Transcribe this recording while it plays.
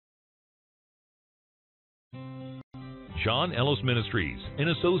John Ellis Ministries, in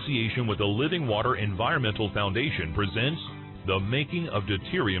association with the Living Water Environmental Foundation, presents The Making of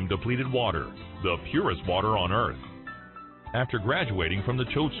Deuterium Depleted Water, the purest water on earth. After graduating from the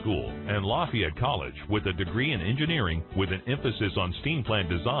Choate School and Lafayette College with a degree in engineering with an emphasis on steam plant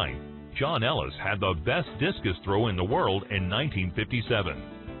design, John Ellis had the best discus throw in the world in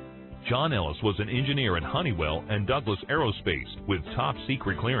 1957. John Ellis was an engineer in Honeywell and Douglas Aerospace with top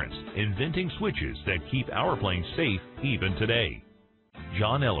secret clearance, inventing switches that keep our planes safe even today.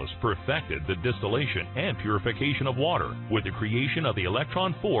 John Ellis perfected the distillation and purification of water with the creation of the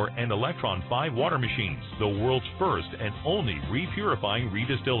Electron 4 and Electron 5 water machines, the world's first and only repurifying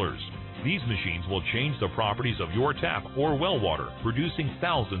redistillers. These machines will change the properties of your tap or well water, producing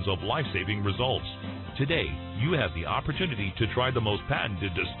thousands of life-saving results. Today, you have the opportunity to try the most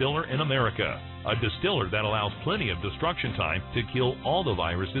patented distiller in America, a distiller that allows plenty of destruction time to kill all the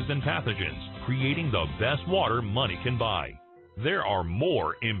viruses and pathogens, creating the best water money can buy. There are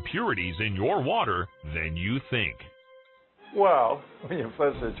more impurities in your water than you think. Well, when you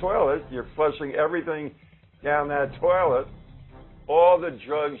flush the toilet, you're flushing everything down that toilet, all the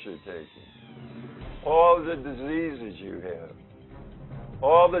drugs you're taking, all the diseases you have,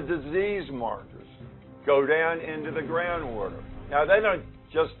 all the disease markers go down into the groundwater. Now, they don't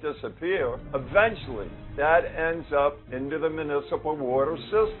just disappear. Eventually, that ends up into the municipal water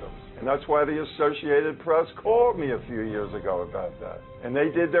system. And that's why the Associated Press called me a few years ago about that. And they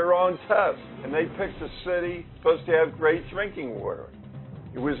did their own tests. And they picked a city supposed to have great drinking water.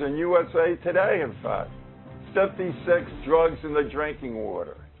 It was in USA Today, in fact. 56 drugs in the drinking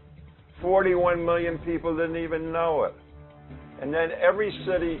water. 41 million people didn't even know it. And then every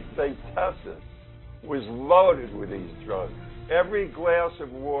city they tested was loaded with these drugs. Every glass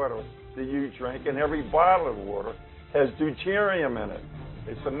of water that you drink and every bottle of water has deuterium in it.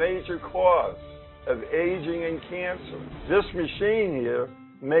 It's a major cause of aging and cancer. This machine here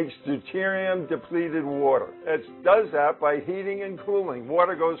makes deuterium depleted water. It does that by heating and cooling.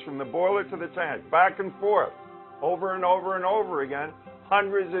 Water goes from the boiler to the tank, back and forth, over and over and over again,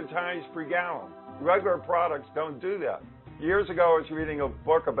 hundreds of times per gallon. Regular products don't do that. Years ago, I was reading a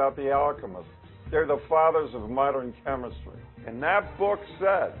book about the alchemists. They're the fathers of modern chemistry. And that book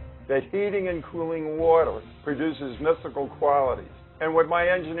said that heating and cooling water produces mystical qualities. And with my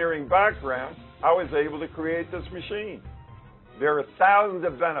engineering background, I was able to create this machine. There are thousands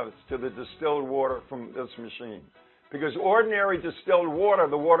of benefits to the distilled water from this machine. Because ordinary distilled water,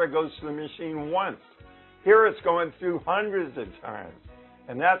 the water goes to the machine once. Here it's going through hundreds of times.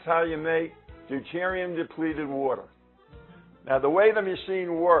 And that's how you make deuterium depleted water. Now, the way the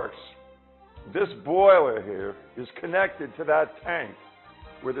machine works, this boiler here is connected to that tank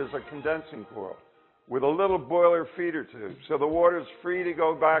where there's a condensing coil with a little boiler feeder tube, so the water is free to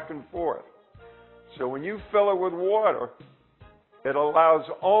go back and forth. So when you fill it with water, it allows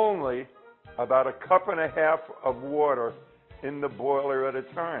only about a cup and a half of water in the boiler at a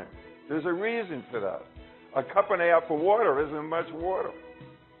time. There's a reason for that. A cup and a half of water isn't much water.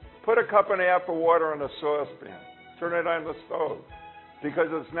 Put a cup and a half of water in a saucepan. Turn it on the stove. Because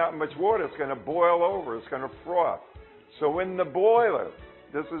it's not much water, it's going to boil over, it's going to froth. So in the boiler,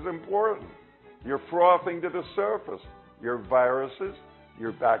 this is important, you're frothing to the surface. Your viruses,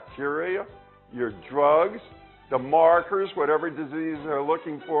 your bacteria, your drugs, the markers, whatever disease they're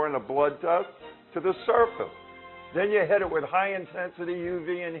looking for in a blood test, to the surface. Then you hit it with high intensity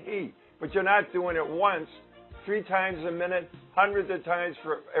UV and heat. But you're not doing it once, 3 times a minute, hundreds of times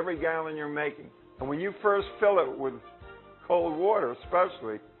for every gallon you're making. And when you first fill it with cold water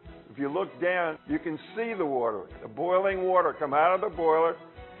especially, if you look down, you can see the water, the boiling water come out of the boiler,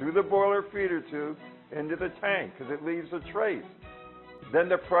 through the boiler feeder tube, into the tank, because it leaves a trace. Then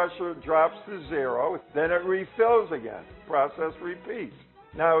the pressure drops to 0, then it refills again. Process repeats.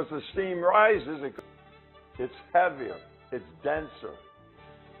 Now as the steam rises, it's heavier, it's denser.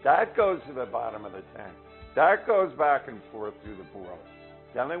 That goes to the bottom of the tank. That goes back and forth through the boiler.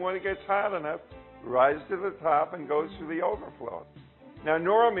 Then when it gets hot enough, rises to the top and goes through the overflow. Now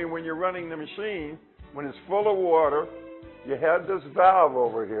normally when you're running the machine, when it's full of water, you have this valve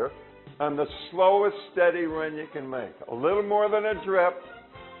over here on the slowest steady run you can make. A little more than a drip,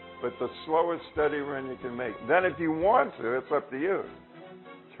 but the slowest steady run you can make. Then if you want to, it's up to you.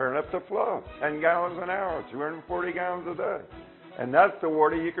 Turn up the flow, 10 gallons an hour, 240 gallons a day. And that's the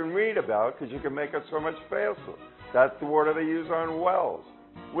water you can read about because you can make it so much faster. That's the water they use on wells.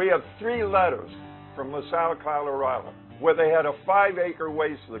 We have 3 letters from LaSalle, Colorado, where they had a 5-acre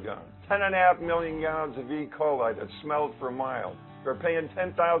waste lagoon, 10.5 million gallons of E. coli that smelled for miles. They're paying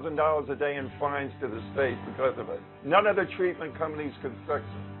 $10,000 a day in fines to the state because of it. None of the treatment companies could fix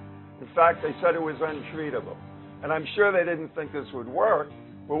it. In fact, they said it was untreatable. And I'm sure they didn't think this would work,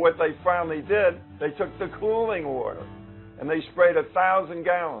 but what they finally did, they took the cooling water and they sprayed 1,000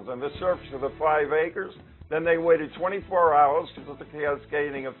 gallons on the surface of the 5 acres. Then they waited 24 hours because of the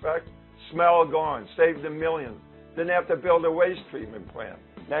cascading effect. Smell gone, saved them millions. Didn't have to build a waste treatment plant.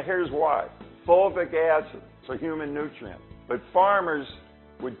 Now here's why. Fulvic acid, it's a human nutrient. But farmers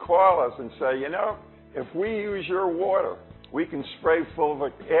would call us and say, you know, if we use your water, we can spray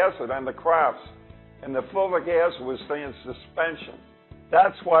fulvic acid on the crops. And the fulvic acid would stay in suspension.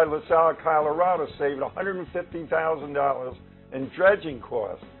 That's why LaSalle, Colorado saved $150,000 in dredging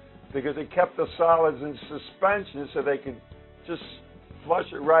costs, because it kept the solids in suspension so they could just flush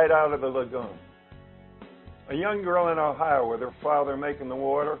it right out of the lagoon. A young girl in Ohio with her father making the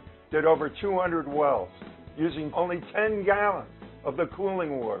water did over 200 wells using only 10 gallons of the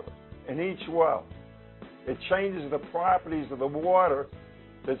cooling water in each well. It changes the properties of the water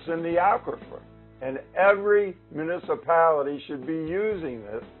that's in the aquifer. And every municipality should be using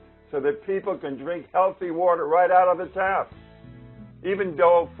this so that people can drink healthy water right out of the tap. Even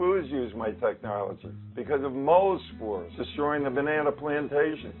Dole Foods use my technology because of mold spores destroying the banana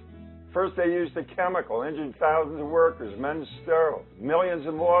plantations. First they used a chemical, injured thousands of workers, men's sterile, millions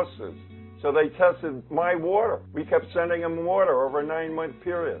in lawsuits. So they tested my water. We kept sending them water over a 9-month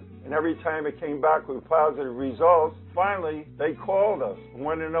period. And every time it came back with positive results, finally they called us and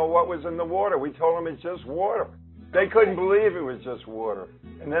wanted to know what was in the water. We told them it's just water. They couldn't believe it was just water.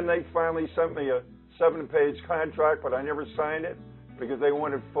 And then they finally sent me a 7-page contract, but I never signed it because they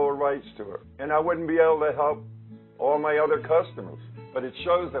wanted full rights to it. And I wouldn't be able to help all my other customers. But it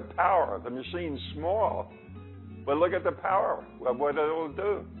shows the power. The machine's small, but look at the power of what it'll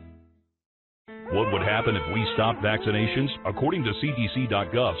do. What would happen if we stopped vaccinations? According to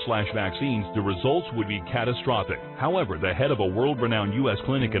cdc.gov/vaccines, the results would be catastrophic. However, the head of a world-renowned U.S.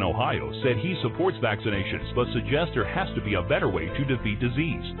 clinic in Ohio said he supports vaccinations, but suggests there has to be a better way to defeat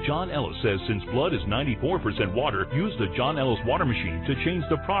disease. John Ellis says since blood is 94% water, use the John Ellis water machine to change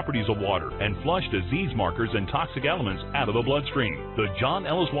the properties of water and flush disease markers and toxic elements out of the bloodstream. The John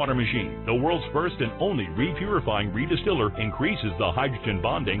Ellis water machine, the world's first and only repurifying redistiller, increases the hydrogen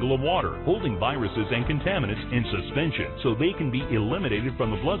bond angle of water, holding viruses and contaminants in suspension so they can be eliminated from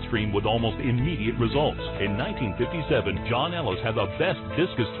the bloodstream with almost immediate results. In 1957, John Ellis had the best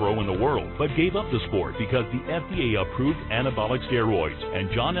discus throw in the world, but gave up the sport because the FDA approved anabolic steroids, and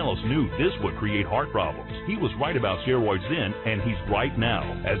John Ellis knew this would create heart problems. He was right about steroids then, and he's right now.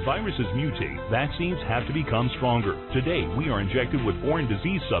 As viruses mutate, vaccines have to become stronger. Today, we are injected with foreign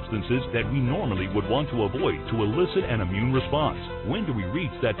disease substances that we normally would want to avoid to elicit an immune response. When do we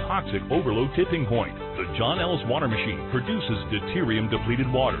reach that toxic overload tipping point? The John Ellis water machine produces deuterium depleted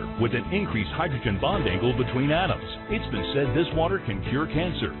water with an increased hydrogen bond angle between atoms. It's been said this water can cure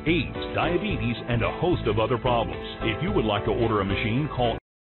cancer, AIDS, diabetes, and a host of other problems. If you would like to order a machine, call.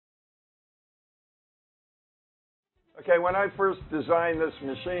 Okay, when I first designed this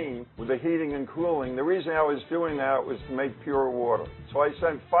machine with the heating and cooling, the reason I was doing that was to make pure water. So I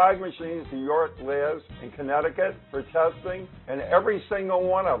sent 5 machines to York Labs in Connecticut for testing, and every single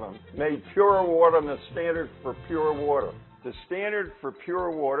one of them made pure water in the standard for pure water. The standard for pure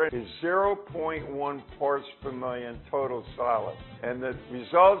water is 0.1 parts per million total solid. And the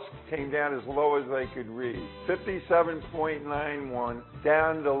results came down as low as they could read. 57.91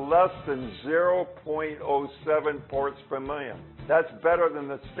 down to less than 0.07 parts per million. That's better than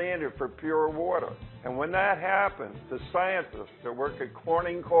the standard for pure water. And when that happened, the scientists that work at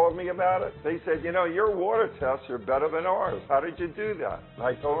Corning called me about it. They said, you know, your water tests are better than ours. How did you do that? And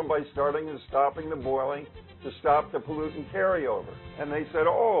I told them by starting and stopping the boiling to stop the pollutant carryover. And they said,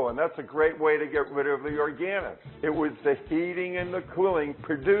 oh, and that's a great way to get rid of the organics. It was the heating and the cooling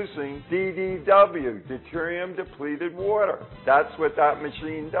producing DDW, deuterium depleted water. That's what that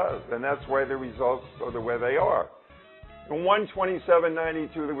machine does, and that's why the results are the way they are. In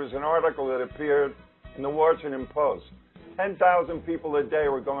 1/27/92, there was an article that appeared in the Washington Post. 10,000 people a day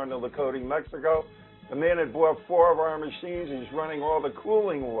were going to Lakota, Mexico. The man had bought 4 of our machines. He's running all the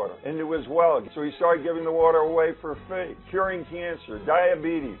cooling water into his well. So he started giving the water away for free, curing cancer,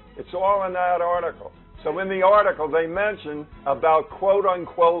 diabetes. It's all in that article. So in the article, they mention about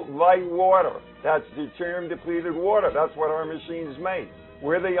quote-unquote light water. That's deuterium depleted water. That's what our machines make.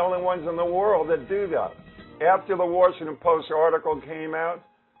 We're the only ones in the world that do that. After the Washington Post article came out,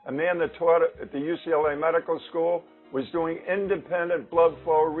 a man that taught at the UCLA Medical School was doing independent blood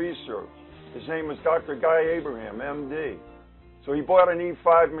flow research. His name was Dr. Guy Abraham, MD. So he bought an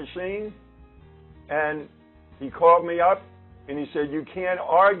E5 machine, and he called me up, and he said, you can't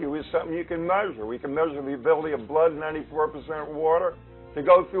argue with something you can measure. We can measure the ability of blood, 94% water, to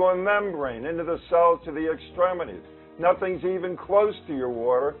go through a membrane into the cells to the extremities. Nothing's even close to your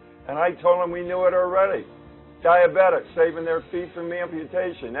water, and I told him we knew it already. Diabetics saving their feet from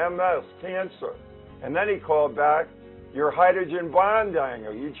amputation, MS, cancer. And then he called back, your hydrogen bond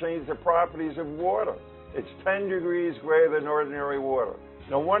angle, you changed the properties of water. It's 10 degrees greater than ordinary water.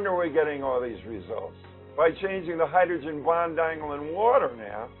 No wonder we're getting all these results. By changing the hydrogen bond angle in water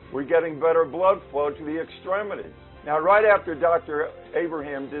now, we're getting better blood flow to the extremities. Now, right after Dr.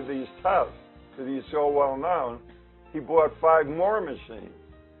 Abraham did these tests, because he's so well known, he bought 5 more machines.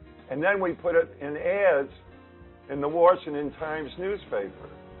 And then we put it in ads in the Washington Times newspaper.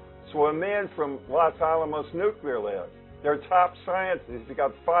 So a man from Los Alamos Nuclear Lab, their top scientist, he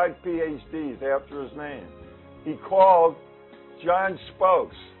got 5 PhDs after his name. He called John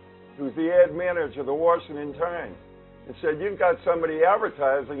Spokes, who's the ad manager of the Washington Times, and said, you've got somebody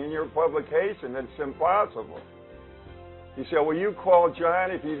advertising in your publication that's impossible. He said, well, you call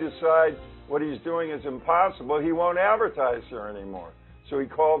John. If you decide what he's doing is impossible, he won't advertise here anymore. So he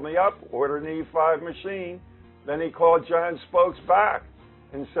called me up, ordered an E5 machine. Then he called John Spokes back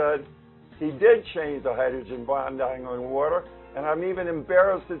and said he did change the hydrogen bond angle in water, and I'm even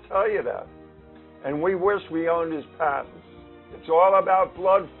embarrassed to tell you that. And we wish we owned his patents. It's all about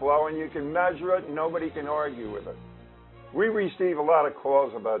blood flow, and you can measure it, and nobody can argue with it. We receive a lot of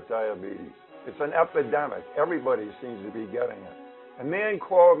calls about diabetes. It's an epidemic. Everybody seems to be getting it. A man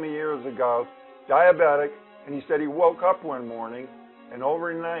called me years ago, diabetic, and he said he woke up one morning, and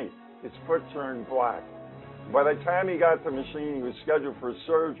overnight, his foot turned black. By the time he got the machine, he was scheduled for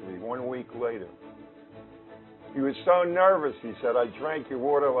surgery 1 week later. He was so nervous, he said, I drank your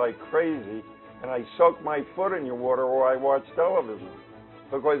water like crazy, and I soaked my foot in your water while I watched television.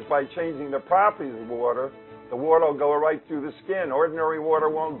 Because by changing the properties of water, the water will go right through the skin. Ordinary water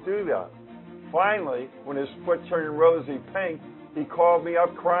won't do that. Finally, when his foot turned rosy pink, he called me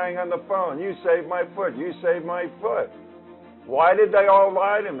up crying on the phone. You saved my foot. You saved my foot. Why did they all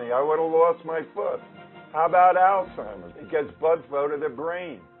lie to me? I would have lost my foot. How about Alzheimer's? It gets blood flow to the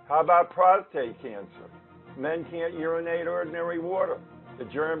brain. How about prostate cancer? Men can't urinate ordinary water. The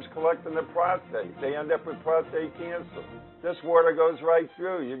germs collect in the prostate. They end up with prostate cancer. This water goes right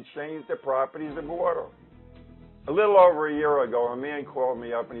through. You've changed the properties of water. A little over a year ago, a man called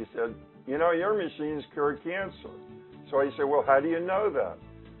me up and he said, you know, your machines cure cancer. So I said, well, how do you know that?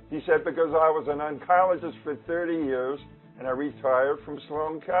 He said, because I was an oncologist for 30 years and I retired from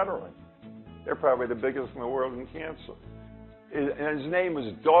Sloan Kettering. They're probably the biggest in the world in cancer. And his name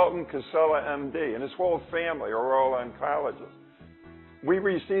was Dalton Casella, MD, and his whole family are all oncologists. We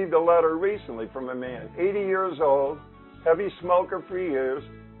received a letter recently from a man, 80 years old, heavy smoker for years,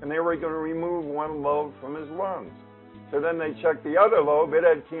 and they were going to remove one lobe from his lungs. So then they checked the other lobe, it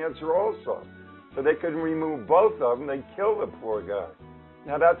had cancer also. So they couldn't remove both of them, they killed the poor guy.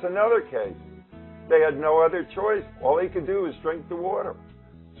 Now that's another case. They had no other choice. All he could do was drink the water.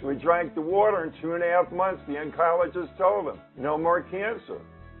 So he drank the water, in 2.5 months, the oncologist told him, no more cancer.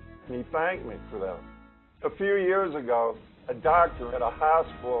 And he thanked me for that. A few years ago, a doctor at a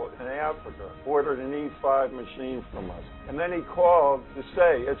hospital in Africa ordered an E5 machine from us. And then he called to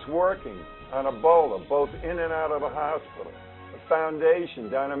say it's working on Ebola, both in and out of the hospital. A foundation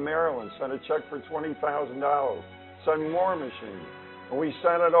down in Maryland sent a check for $20,000, sent more machines. And we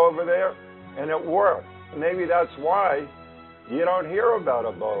sent it over there, and it worked. Maybe that's why you don't hear about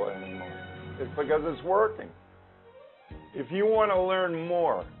Ebola anymore. It's because it's working. If you want to learn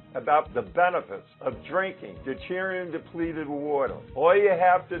more about the benefits of drinking deuterium depleted water, all you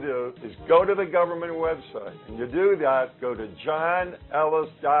have to do is go to the government website. And to do that, go to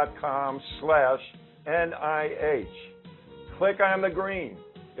johnellis.com/NIH. Click on the green.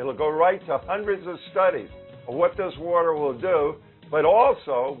 It'll go right to hundreds of studies of what this water will do, but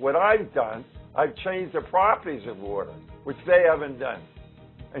also what I've done, I've changed the properties of water, which they haven't done.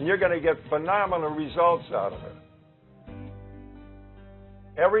 And you're going to get phenomenal results out of it.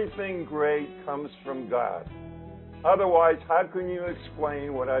 Everything great comes from God. Otherwise, how can you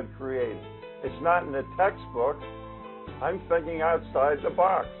explain what I've created? It's not in the textbook. I'm thinking outside the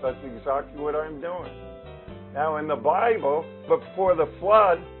box. That's exactly what I'm doing. Now, in the Bible, before the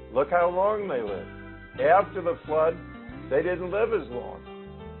flood, look how long they lived. After the flood, they didn't live as long.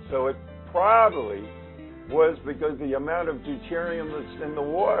 So it probably was because the amount of deuterium that's in the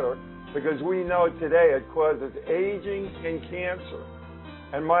water, because we know today it causes aging and cancer.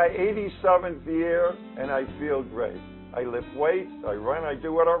 And my 87th year, and I feel great. I lift weights, I run, I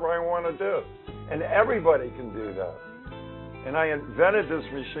do whatever I want to do. And everybody can do that. And I invented this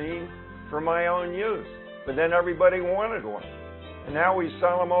machine for my own use. But then everybody wanted one. And now we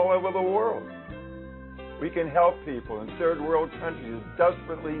sell them all over the world. We can help people in third world countries who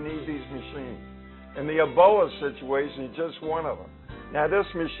desperately need these machines. And the Ebola situation is just one of them. Now this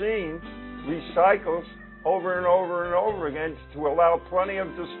machine recycles over and over and over again to allow plenty of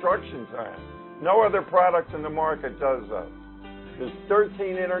destruction time. No other product in the market does that. There's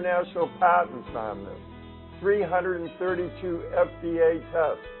 13 international patents on this, 332 FDA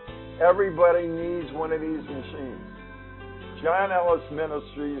tests. Everybody needs one of these machines. John Ellis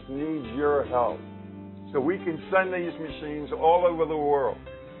Ministries needs your help so we can send these machines all over the world.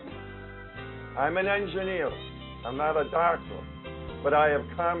 I'm an engineer. I'm not a doctor, but I have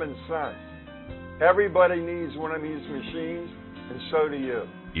common sense. Everybody needs one of these machines, and so do you.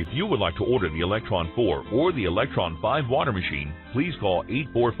 If you would like to order the Electron 4 or the Electron 5 water machine, please call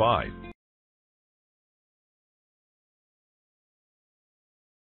 845